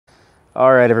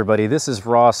All right, everybody, this is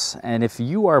Ross, and if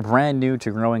you are brand new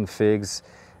to growing figs,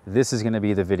 this is going to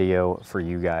be the video for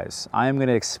you guys. I'm going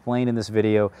to explain in this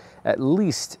video at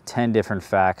least 10 different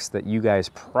facts that you guys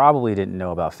probably didn't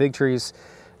know about fig trees,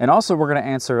 and also we're going to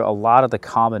answer a lot of the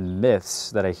common myths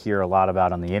that I hear a lot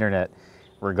about on the internet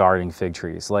regarding fig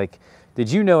trees. Like, did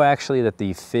you know actually that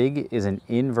the fig is an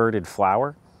inverted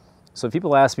flower? So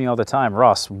people ask me all the time,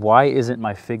 Ross, why isn't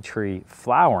my fig tree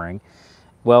flowering?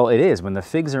 Well, it is. When the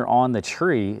figs are on the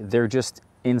tree, they're just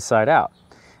inside out.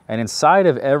 And inside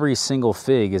of every single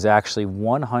fig is actually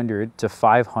 100 to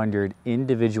 500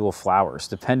 individual flowers,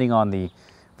 depending on the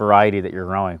variety that you're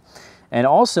growing. And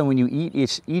also, when you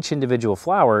eat each individual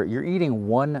flower, you're eating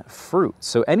one fruit.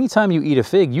 So anytime you eat a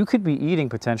fig, you could be eating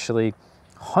potentially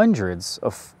hundreds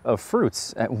of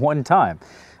fruits at one time.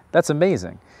 That's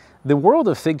amazing. The world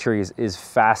of fig trees is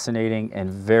fascinating and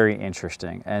very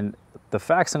interesting. And the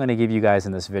facts I'm going to give you guys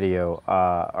in this video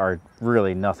are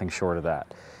really nothing short of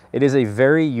that. It is a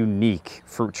very unique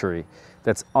fruit tree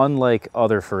that's unlike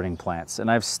other fruiting plants,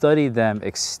 and I've studied them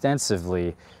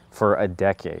extensively for a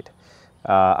decade.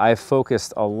 I've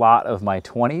focused a lot of my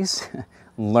 20s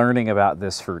learning about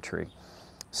this fruit tree.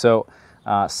 So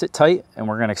sit tight and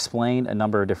we're going to explain a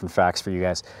number of different facts for you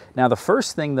guys. Now, the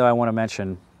first thing that I want to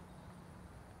mention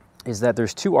is that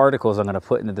there's two articles I'm going to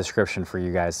put in the description for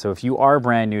you guys. So if you are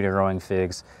brand new to growing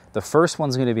figs, the first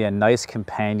one's going to be a nice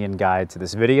companion guide to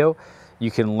this video. You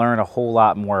can learn a whole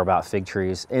lot more about fig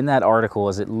trees. In that article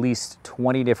is at least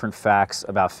 20 different facts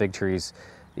about fig trees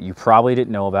that you probably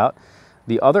didn't know about.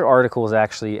 The other article is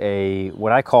actually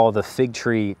what I call the fig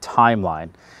tree timeline.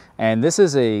 And this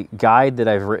is a guide that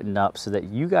I've written up so that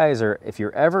you guys if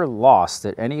you're ever lost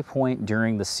at any point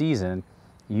during the season,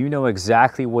 you know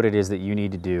exactly what it is that you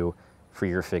need to do for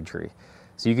your fig tree.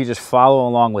 So you can just follow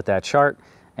along with that chart,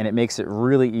 and it makes it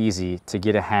really easy to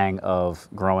get a hang of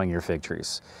growing your fig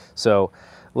trees. So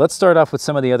let's start off with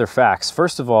some of the other facts.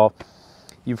 First of all,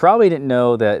 you probably didn't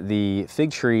know that the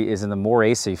fig tree is in the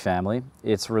Moraceae family.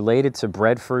 It's related to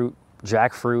breadfruit,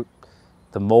 jackfruit,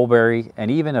 the mulberry, and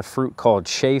even a fruit called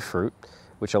shea fruit,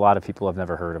 which a lot of people have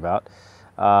never heard about.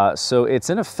 So it's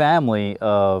in a family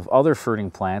of other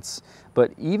fruiting plants,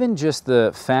 but even just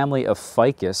the family of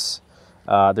ficus,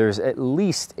 there's at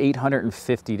least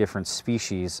 850 different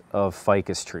species of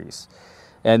ficus trees.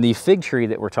 And the fig tree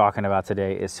that we're talking about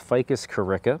today is Ficus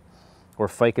carica, or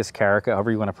Ficus carica,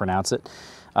 however you want to pronounce it.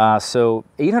 So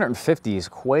 850 is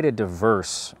quite a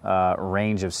diverse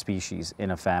range of species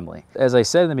in a family. As I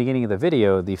said in the beginning of the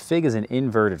video, the fig is an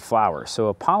inverted flower. So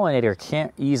a pollinator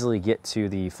can't easily get to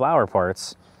the flower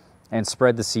parts and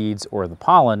spread the seeds or the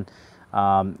pollen.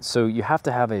 So you have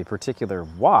to have a particular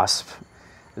wasp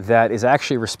that is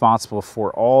actually responsible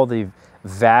for all the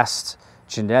vast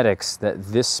genetics that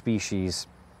this species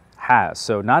has.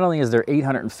 So not only is there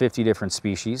 850 different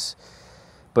species,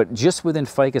 but just within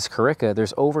Ficus carica,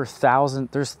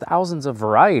 there's thousands of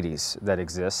varieties that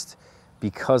exist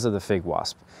because of the fig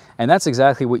wasp. And that's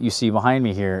exactly what you see behind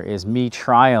me here is me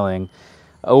trialing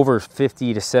over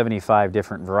 50 to 75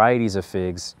 different varieties of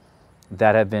figs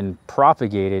that have been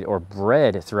propagated or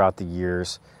bred throughout the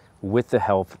years with the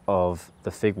help of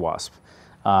the fig wasp.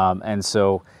 And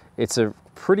so it's a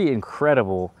pretty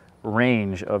incredible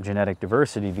range of genetic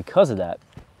diversity because of that,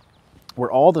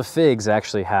 where all the figs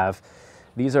actually have,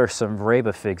 these are some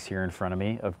Vreba figs here in front of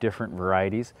me of different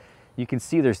varieties. You can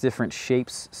see there's different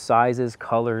shapes, sizes,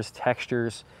 colors,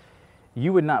 textures.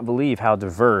 You would not believe how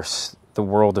diverse the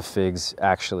world of figs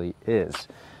actually is.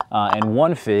 And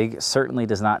one fig certainly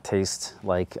does not taste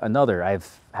like another.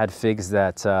 I've had figs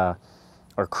that are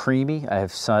creamy. I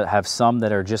have some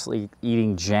that are just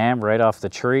eating jam right off the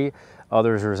tree.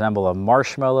 Others resemble a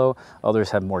marshmallow.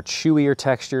 Others have more chewier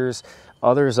textures.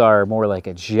 Others are more like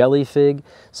a jelly fig.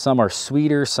 Some are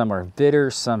sweeter, some are bitter.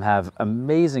 Some have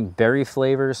amazing berry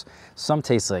flavors. Some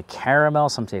taste like caramel,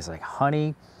 some taste like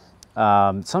honey.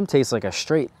 Some taste like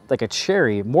a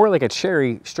cherry, more like a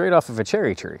cherry straight off of a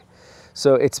cherry tree.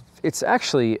 So it's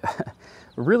actually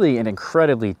really an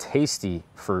incredibly tasty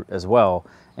fruit as well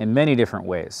in many different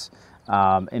ways.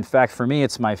 In fact, for me,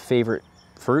 it's my favorite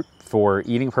fruit for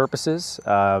eating purposes.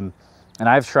 And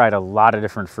I've tried a lot of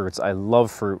different fruits. I love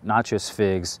fruit, not just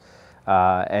figs.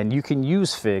 And you can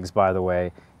use figs, by the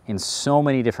way, in so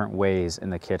many different ways in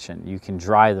the kitchen. You can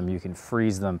dry them, you can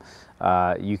freeze them,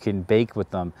 you can bake with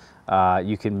them,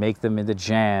 you can make them into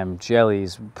jam,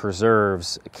 jellies,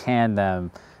 preserves, can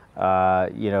them,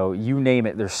 you know, you name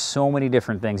it. There's so many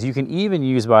different things. You can even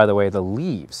use, by the way, the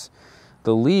leaves.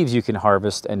 The leaves you can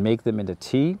harvest and make them into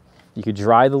tea. You could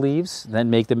dry the leaves, then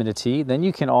make them into tea. Then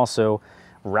you can also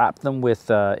wrap them with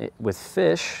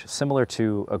fish, similar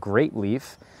to a grape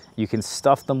leaf, You can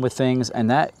stuff them with things, and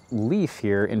that leaf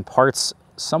here imparts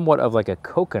somewhat of like a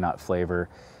coconut flavor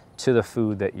to the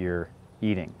food that you're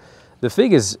eating. The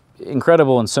fig is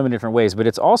incredible in so many different ways, but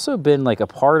it's also been like a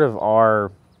part of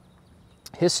our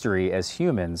history as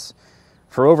humans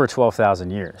for over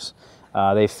 12,000 years.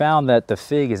 They found that the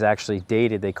fig is actually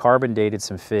dated, they carbon dated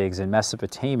some figs in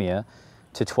Mesopotamia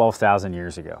to 12,000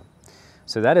 years ago.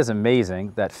 So that is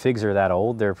amazing that figs are that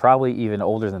old. They're probably even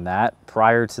older than that,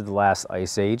 prior to the last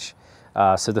ice age.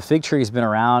 So the fig tree has been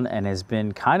around and has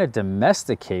been kind of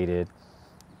domesticated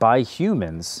by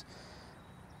humans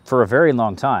for a very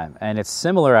long time. And it's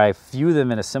similar, I view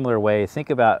them in a similar way. Think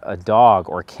about a dog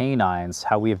or canines,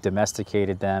 how we have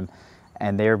domesticated them,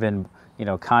 and they've been, you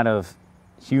know, kind of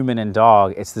human and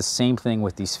dog. It's the same thing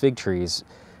with these fig trees.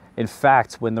 In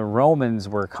fact, when the Romans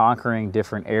were conquering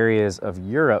different areas of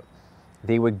Europe,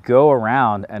 they would go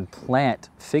around and plant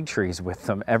fig trees with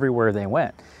them everywhere they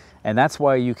went. And that's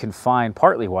why you can find,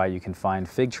 partly why you can find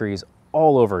fig trees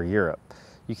all over Europe.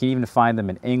 You can even find them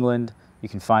in England, you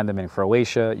can find them in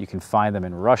Croatia, you can find them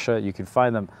in Russia, you can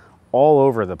find them all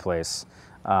over the place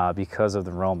because of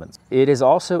the Romans. It is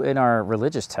also in our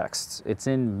religious texts, it's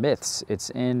in myths,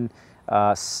 it's in,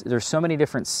 there's so many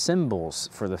different symbols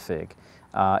for the fig.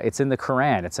 It's in the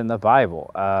Quran, it's in the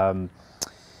Bible.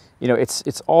 You know,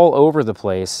 it's all over the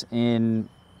place in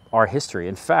our history.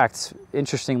 In fact,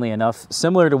 interestingly enough,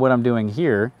 similar to what I'm doing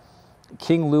here,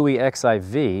 King Louis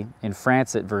XIV in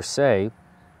France at Versailles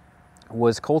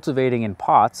was cultivating in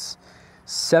pots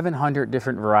 700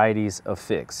 different varieties of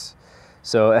figs.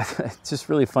 So it's just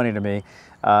really funny to me.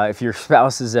 If your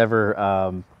spouse is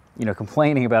ever, you know,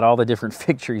 complaining about all the different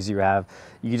fig trees you have,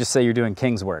 you just say you're doing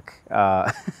king's work.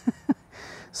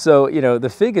 So, you know, the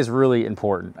fig is really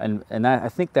important, and I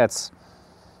think that's,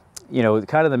 you know,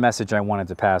 kind of the message I wanted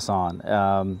to pass on.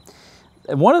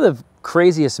 And one of the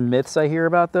craziest myths I hear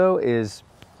about, though, is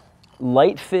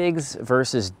light figs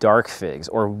versus dark figs,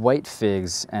 or white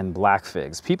figs and black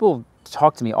figs. People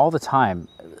talk to me all the time,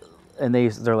 and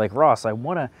they're like, Ross, I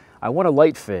want a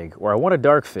light fig, or I want a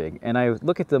dark fig. And I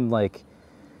look at them like,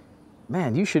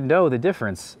 man, you should know the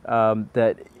difference.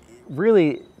 That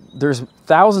really, there's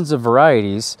thousands of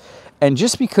varieties, and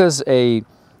just because a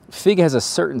fig has a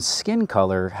certain skin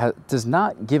color does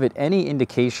not give it any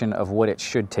indication of what it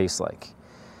should taste like.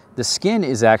 The skin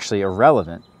is actually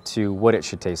irrelevant to what it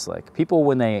should taste like. People,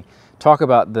 when they talk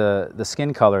about the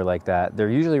skin color like that, they're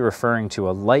usually referring to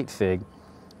a light fig,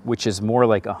 which is more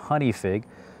like a honey fig,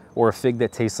 or a fig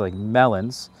that tastes like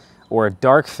melons, or a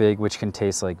dark fig, which can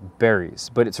taste like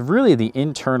berries. But it's really the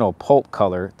internal pulp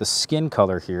color, the skin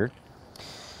color here.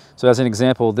 So as an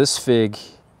example, this fig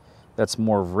that's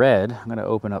more red, I'm gonna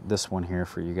open up this one here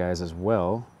for you guys as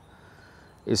well,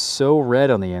 is so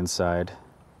red on the inside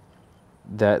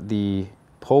that the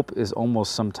pulp is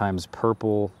almost sometimes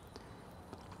purple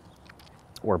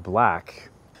or black,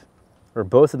 or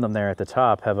both of them there at the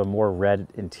top have a more red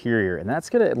interior, and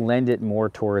that's gonna lend it more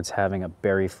towards having a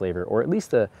berry flavor, or at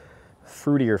least a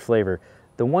fruitier flavor.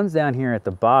 The ones down here at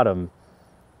the bottom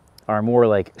are more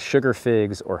like sugar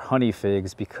figs or honey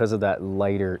figs because of that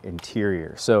lighter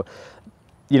interior. So,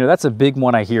 you know, that's a big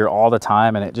one I hear all the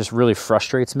time, and it just really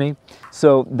frustrates me.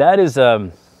 So that is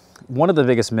one of the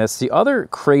biggest myths. The other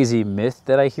crazy myth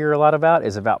that I hear a lot about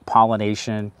is about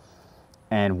pollination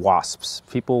and wasps.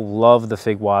 People love the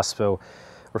fig wasp, so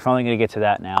we're finally gonna get to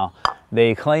that now.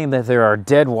 They claim that there are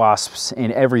dead wasps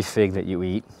in every fig that you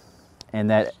eat, and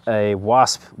that a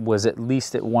wasp was at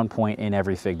least at one point in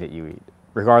every fig that you eat,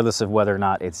 regardless of whether or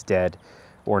not it's dead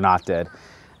or not dead.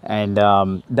 And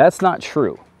that's not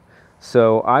true.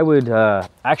 So I would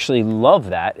actually love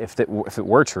that if it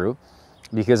were true,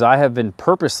 because I have been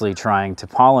purposely trying to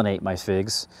pollinate my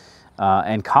figs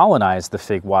and colonize the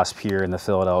fig wasp here in the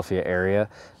Philadelphia area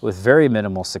with very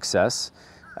minimal success.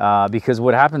 Because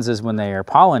what happens is when they are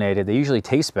pollinated, they usually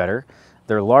taste better,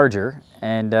 they're larger,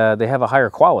 and they have a higher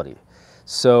quality.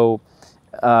 So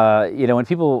you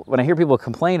know, when I hear people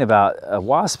complain about a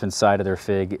wasp inside of their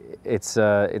fig, it's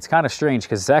kind of strange,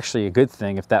 because it's actually a good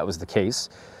thing if that was the case.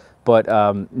 But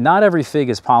not every fig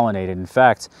is pollinated. In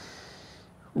fact,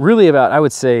 really about, I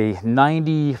would say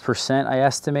 90%, I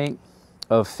estimate,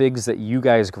 of figs that you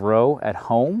guys grow at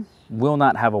home will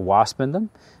not have a wasp in them,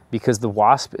 because the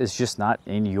wasp is just not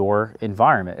in your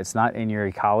environment. It's not in your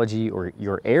ecology or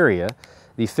your area.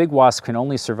 The fig wasp can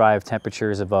only survive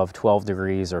temperatures above 12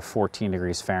 degrees or 14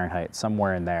 degrees Fahrenheit,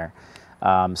 somewhere in there.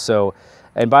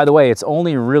 And by the way, it's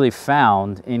only really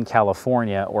found in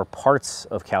California or parts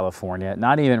of California,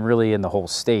 not even really in the whole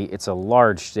state. It's a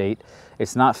large state.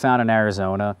 It's not found in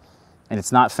Arizona. and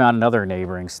it's not found in other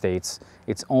neighboring states.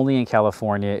 It's only in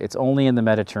California. It's only in the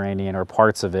Mediterranean or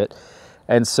parts of it.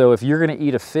 And so if you're going to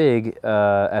eat a fig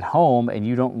at home and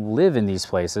you don't live in these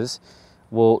places,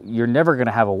 well, you're never going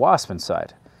to have a wasp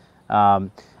inside.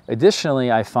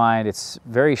 Additionally, I find it's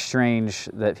very strange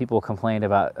that people complain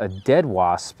about a dead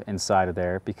wasp inside of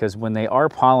there, because when they are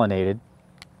pollinated,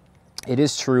 it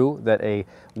is true that a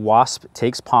wasp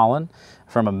takes pollen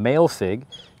from a male fig,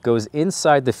 goes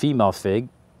inside the female fig,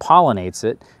 pollinates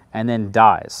it, and then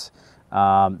dies.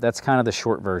 That's kind of the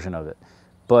short version of it.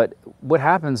 But what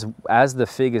happens as the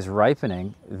fig is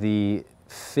ripening, the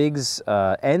fig's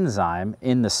enzyme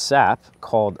in the sap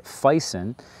called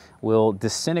physin will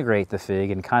disintegrate the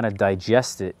fig and kind of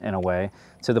digest it in a way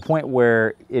to the point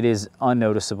where it is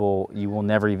unnoticeable. You will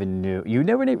never even you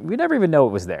never even know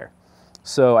it was there.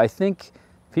 So I think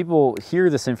people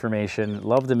hear this information,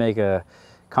 love to make a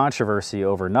controversy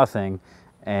over nothing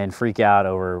and freak out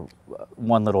over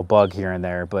one little bug here and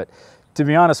there. But to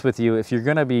be honest with you, if you're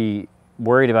going to be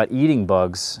worried about eating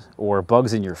bugs or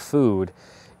bugs in your food,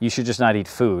 you should just not eat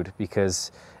food,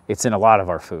 because it's in a lot of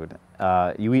our food.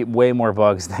 You eat way more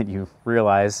bugs than you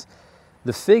realize.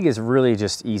 The fig is really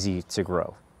just easy to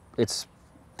grow. It's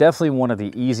definitely one of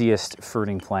the easiest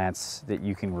fruiting plants that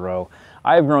you can grow.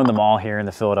 I've grown them all here in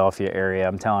the Philadelphia area,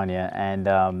 I'm telling you.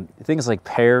 And things like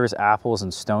pears, apples,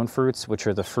 and stone fruits, which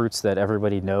are the fruits that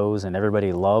everybody knows and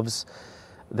everybody loves,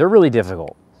 they're really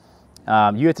difficult.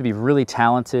 You have to be really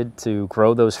talented to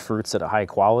grow those fruits at a high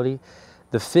quality.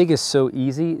 The fig is so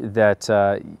easy that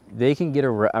they can get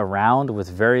around with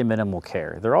very minimal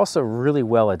care. They're also really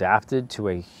well adapted to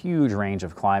a huge range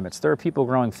of climates. There are people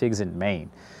growing figs in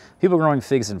Maine, people growing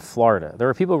figs in Florida. There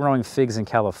are people growing figs in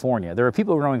California. There are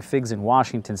people growing figs in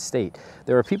Washington State.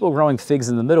 There are people growing figs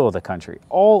in the middle of the country.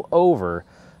 All over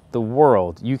the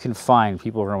world, you can find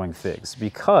people growing figs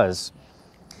because,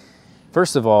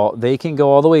 first of all, they can go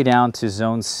all the way down to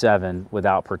zone 7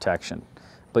 without protection.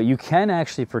 But you can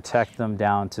actually protect them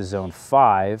down to zone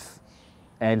 5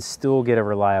 and still get a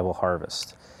reliable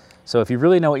harvest. So if you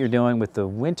really know what you're doing with the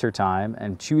winter time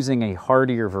and choosing a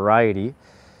hardier variety,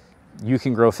 you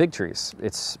can grow fig trees.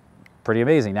 It's pretty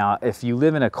amazing. Now, if you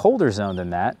live in a colder zone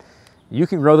than that, you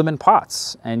can grow them in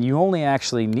pots, and you only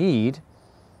actually need,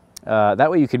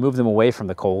 that way you can move them away from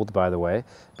the cold, by the way,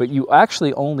 but you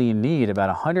actually only need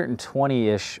about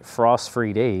 120-ish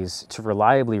frost-free days to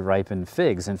reliably ripen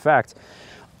figs. In fact,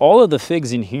 all of the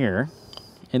figs in here,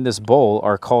 in this bowl,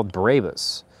 are called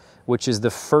brevas, which is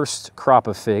the first crop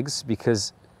of figs,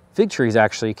 because fig trees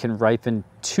actually can ripen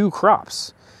 2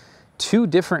 crops, 2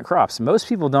 different crops. Most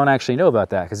people don't actually know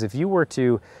about that, because if you were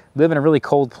to live in a really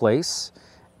cold place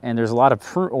and there's a lot of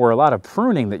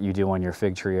pruning that you do on your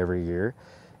fig tree every year,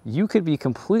 you could be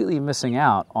completely missing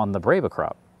out on the breva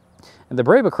crop. And the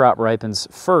breva crop ripens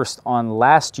first on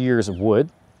last year's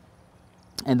wood,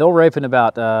 and they'll ripen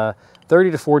about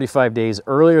 30 to 45 days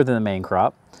earlier than the main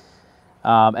crop.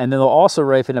 And then they'll also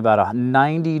ripen about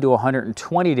 90 to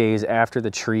 120 days after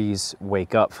the trees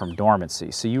wake up from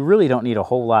dormancy. So you really don't need a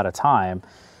whole lot of time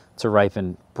to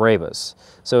ripen brevas.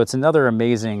 So it's another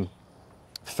amazing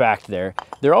fact there.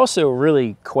 They're also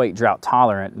really quite drought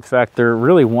tolerant. In fact, they're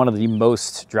really one of the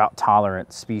most drought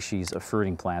tolerant species of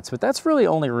fruiting plants, but that's really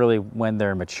only when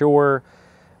they're mature,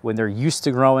 when they're used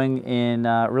to growing in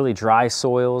really dry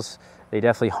soils. They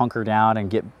definitely hunker down and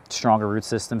get stronger root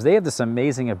systems. They have this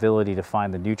amazing ability to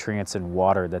find the nutrients and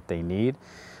water that they need,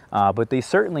 but they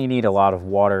certainly need a lot of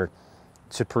water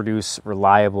to produce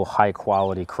reliable, high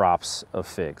quality crops of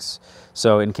figs.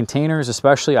 So in containers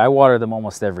especially, I water them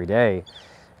almost every day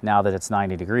now that it's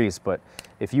 90 degrees, but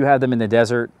if you had them in the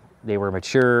desert, they were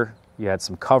mature, you had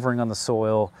some covering on the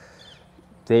soil,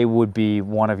 they would be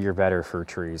one of your better fruit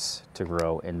trees to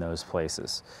grow in those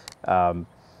places.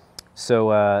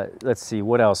 So let's see,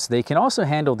 what else? They can also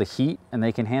handle the heat and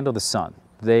they can handle the sun.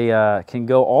 They can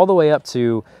go all the way up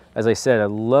to, as I said, a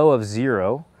low of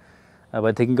 0,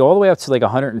 but they can go all the way up to like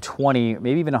 120,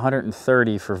 maybe even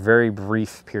 130 for very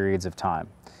brief periods of time.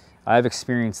 I've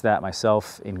experienced that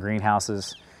myself in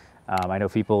greenhouses. I know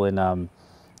people in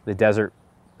the desert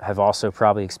have also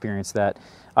probably experienced that.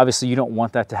 Obviously, you don't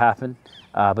want that to happen,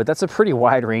 but that's a pretty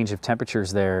wide range of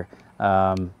temperatures there.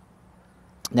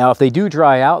 Now, if they do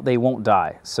dry out, they won't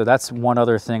die. So that's one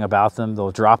other thing about them.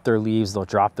 They'll drop their leaves, they'll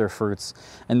drop their fruits,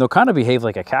 and they'll kind of behave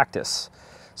like a cactus.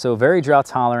 So very drought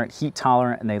tolerant, heat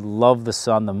tolerant, and they love the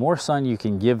sun. The more sun you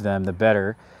can give them, the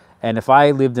better. And if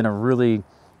I lived in a really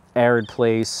arid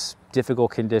place,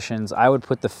 difficult conditions, I would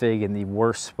put the fig in the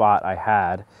worst spot I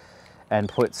had and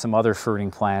put some other fruiting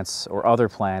plants or other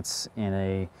plants in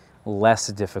a less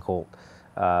difficult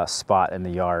spot in the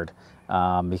yard,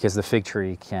 because the fig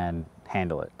tree can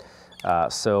handle it.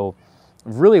 So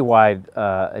really wide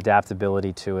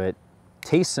adaptability to it.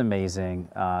 Tastes amazing.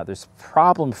 There's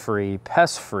problem-free,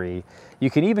 pest-free. You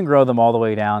can even grow them all the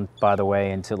way down, by the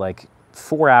way, into like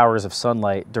 4 hours of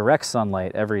sunlight, direct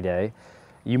sunlight every day.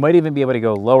 You might even be able to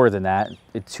go lower than that,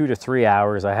 2 to 3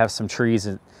 hours. I have some trees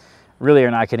that really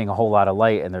are not getting a whole lot of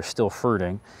light and they're still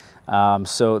fruiting.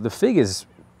 So the fig is,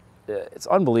 it's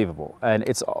unbelievable. And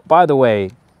it's, by the way,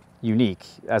 unique.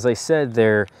 As I said,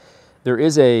 there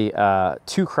is a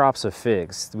 2 crops of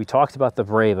figs. We talked about the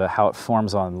Breva, how it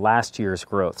forms on last year's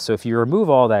growth. So if you remove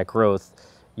all that growth,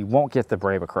 you won't get the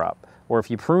Breva crop. Or if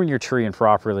you prune your tree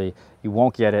improperly, you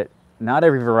won't get it. Not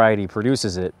every variety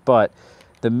produces it, but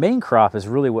the main crop is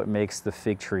really what makes the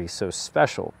fig tree so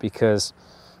special, because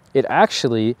it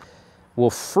actually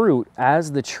will fruit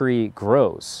as the tree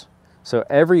grows. So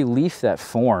every leaf that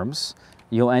forms,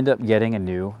 you'll end up getting a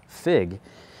new fig.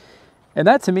 And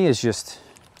that to me is just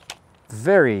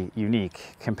very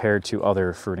unique compared to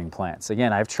other fruiting plants.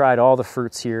 Again, I've tried all the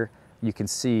fruits here. You can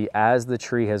see as the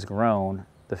tree has grown,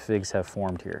 the figs have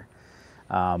formed here.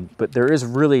 But there is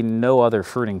really no other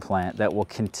fruiting plant that will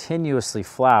continuously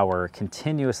flower,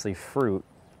 continuously fruit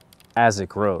as it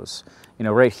grows. You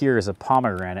know, right here is a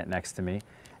pomegranate next to me,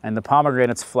 and the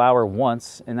pomegranates flower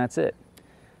once and that's it.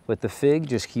 But the fig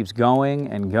just keeps going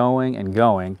and going and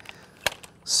going.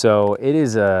 So it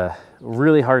is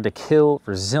really hard to kill,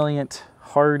 resilient,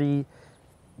 hardy,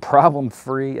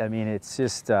 problem-free. I mean, it's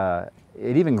just, it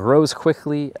even grows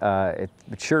quickly, it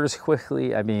matures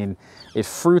quickly. I mean, it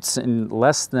fruits in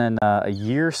less than a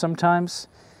year sometimes,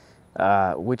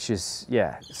 which is,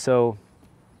 yeah. So,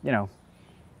 you know,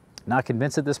 not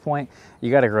convinced at this point,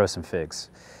 you got to grow some figs.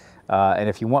 And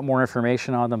if you want more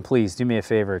information on them, please do me a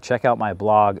favor, check out my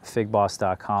blog,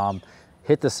 figboss.com.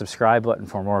 Hit the subscribe button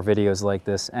for more videos like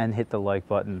this and hit the like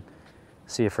button.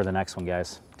 See you for the next one,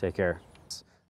 guys. Take care.